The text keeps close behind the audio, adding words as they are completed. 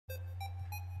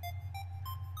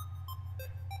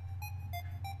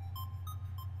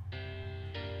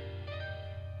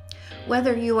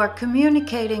Whether you are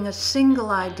communicating a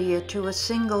single idea to a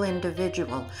single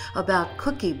individual about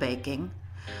cookie baking,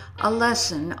 a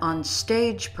lesson on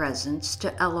stage presence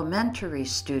to elementary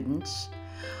students,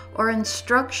 or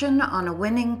instruction on a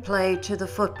winning play to the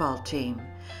football team,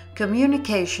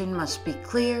 communication must be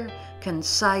clear,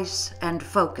 concise, and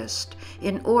focused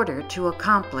in order to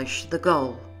accomplish the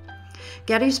goal.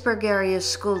 Gettysburg Area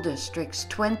School District's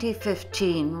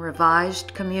 2015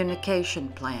 revised communication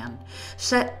plan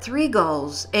set 3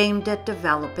 goals aimed at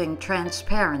developing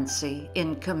transparency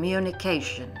in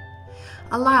communication.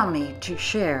 Allow me to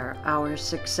share our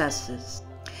successes.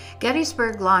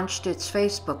 Gettysburg launched its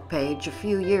Facebook page a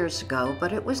few years ago,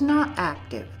 but it was not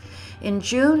active. In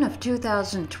June of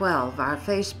 2012, our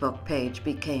Facebook page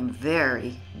became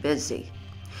very busy.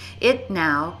 It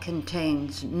now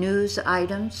contains news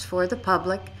items for the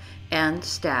public and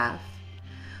staff,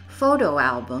 photo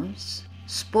albums,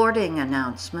 sporting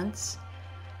announcements,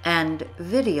 and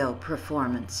video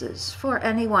performances for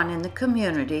anyone in the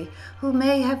community who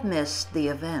may have missed the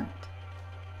event.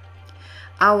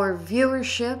 Our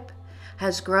viewership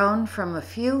has grown from a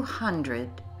few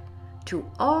hundred to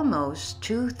almost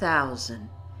 2,000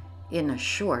 in a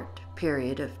short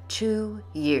period of 2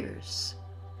 years.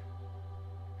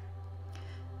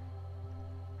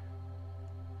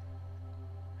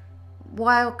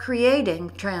 While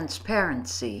creating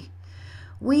transparency,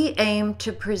 we aim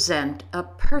to present a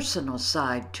personal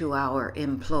side to our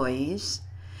employees,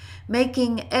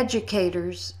 making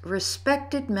educators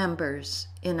respected members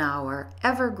in our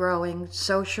ever-growing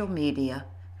social media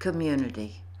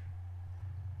community.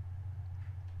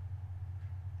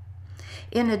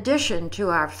 In addition to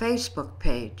our Facebook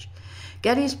page,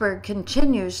 Gettysburg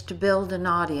continues to build an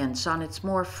audience on its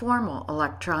more formal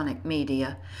electronic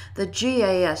media, the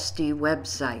GASD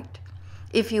website.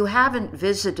 If you haven't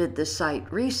visited the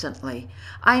site recently,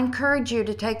 I encourage you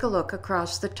to take a look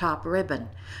across the top ribbon,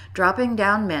 dropping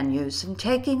down menus and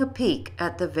taking a peek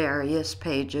at the various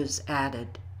pages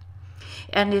added.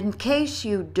 And in case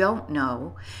you don't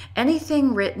know,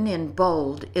 anything written in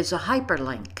bold is a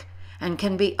hyperlink and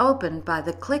can be opened by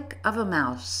the click of a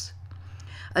mouse.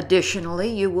 Additionally,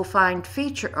 you will find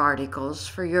feature articles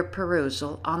for your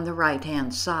perusal on the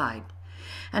right-hand side.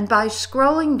 And by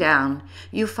scrolling down,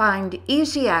 you find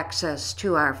easy access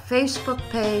to our Facebook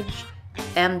page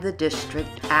and the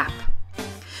District app.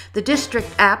 The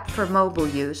District app for mobile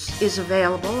use is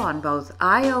available on both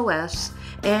iOS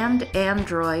and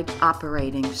Android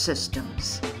operating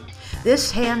systems.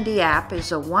 This handy app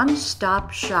is a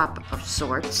one-stop shop of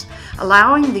sorts,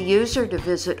 allowing the user to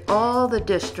visit all the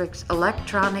district's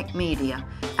electronic media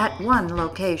at one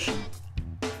location.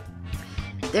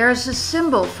 There is a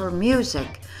symbol for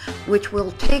music, which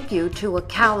will take you to a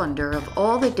calendar of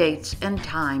all the dates and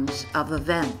times of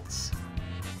events.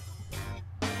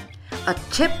 A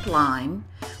tip line,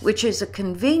 which is a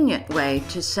convenient way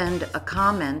to send a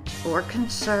comment or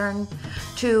concern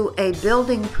to a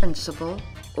building principal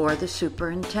or the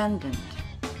superintendent.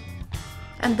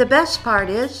 And the best part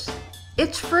is,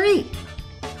 it's free.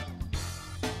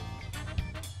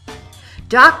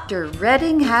 Dr.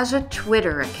 Redding has a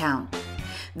Twitter account.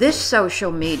 This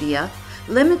social media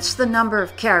limits the number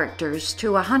of characters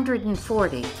to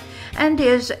 140 and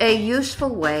is a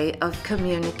useful way of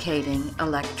communicating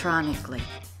electronically.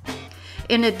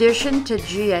 In addition to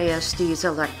GASD's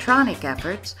electronic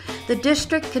efforts, the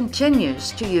district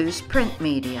continues to use print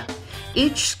media.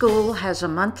 Each school has a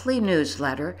monthly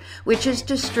newsletter which is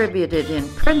distributed in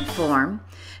print form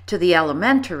to the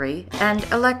elementary and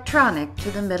electronic to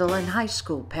the middle and high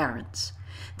school parents.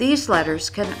 These letters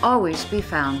can always be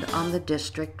found on the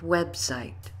district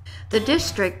website. The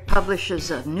district publishes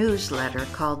a newsletter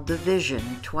called The Vision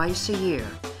twice a year,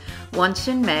 once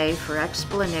in May for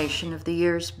explanation of the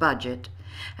year's budget,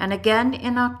 and again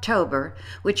in October,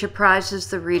 which apprises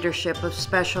the readership of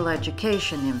special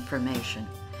education information.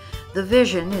 The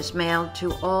Vision is mailed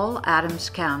to all Adams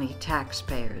County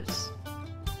taxpayers.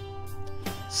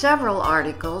 Several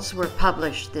articles were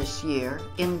published this year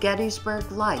in Gettysburg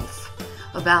Life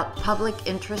about public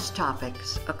interest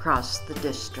topics across the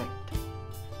district.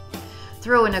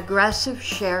 Through an aggressive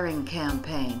sharing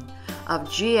campaign of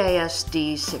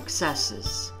GASD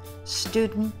successes,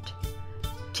 student,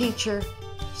 teacher,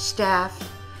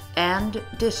 staff, and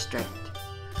district,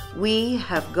 we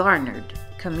have garnered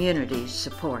community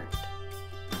support.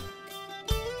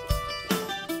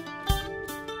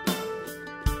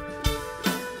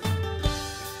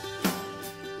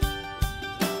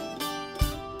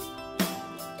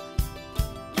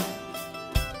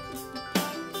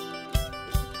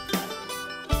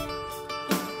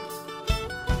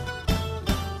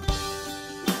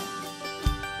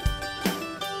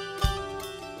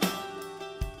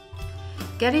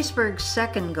 Gettysburg's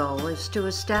second goal is to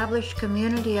establish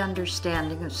community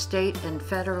understanding of state and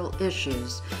federal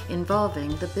issues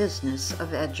involving the business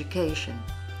of education.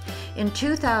 In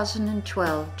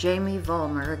 2012, Jamie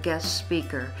Vollmer, a guest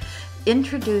speaker,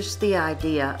 introduced the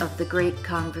idea of the Great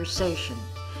Conversation.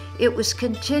 It was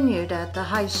continued at the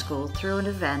high school through an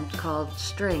event called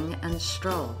String and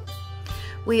Stroll.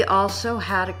 We also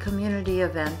had a community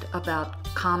event about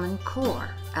Common Core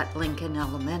at Lincoln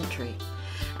Elementary,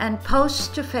 and posts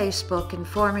to Facebook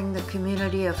informing the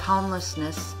community of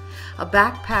homelessness, a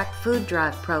backpack food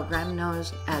drive program known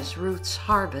as Ruth's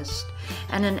Harvest,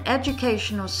 and an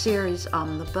educational series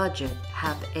on the budget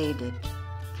have aided.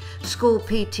 School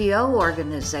PTO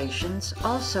organizations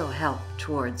also help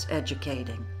towards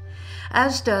educating,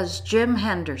 as does Jim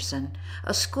Henderson,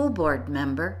 a school board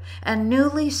member and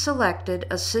newly selected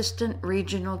Assistant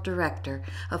Regional Director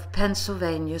of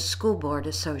Pennsylvania School Board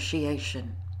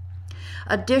Association.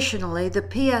 Additionally, the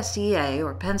PSEA,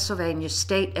 or Pennsylvania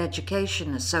State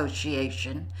Education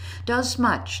Association, does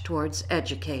much towards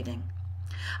educating.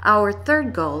 Our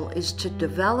third goal is to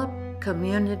develop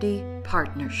community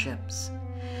partnerships.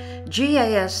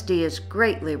 GASD is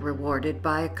greatly rewarded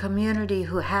by a community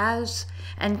who has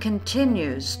and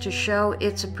continues to show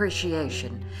its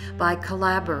appreciation by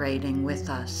collaborating with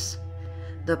us.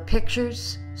 The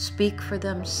pictures speak for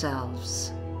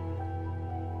themselves.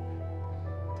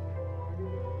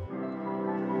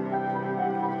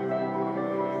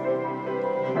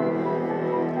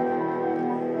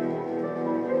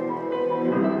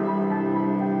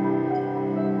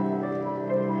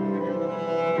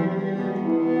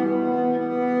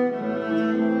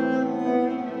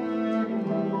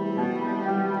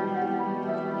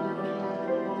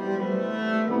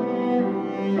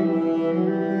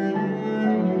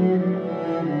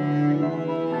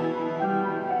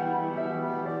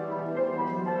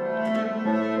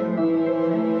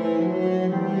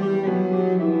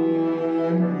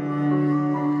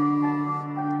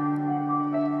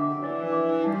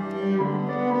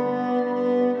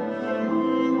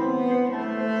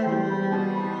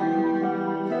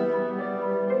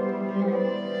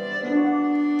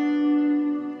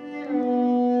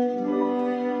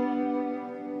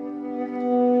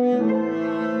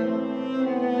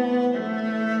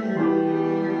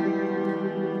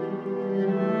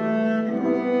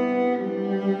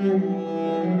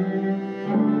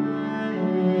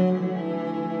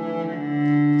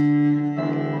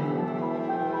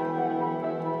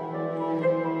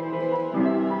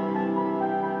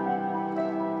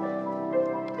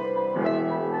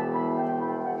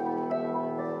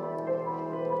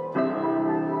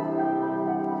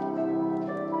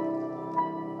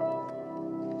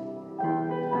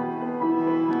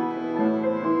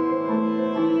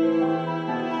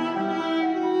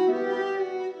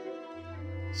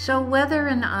 So whether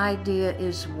an idea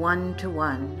is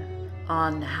one-to-one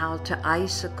on how to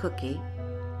ice a cookie,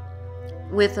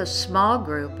 with a small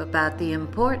group about the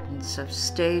importance of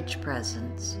stage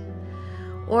presence,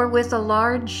 or with a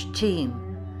large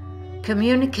team,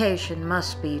 communication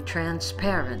must be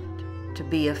transparent to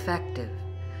be effective.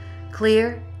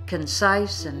 Clear,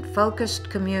 concise, and focused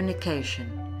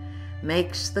communication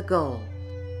makes the goal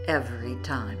every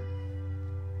time.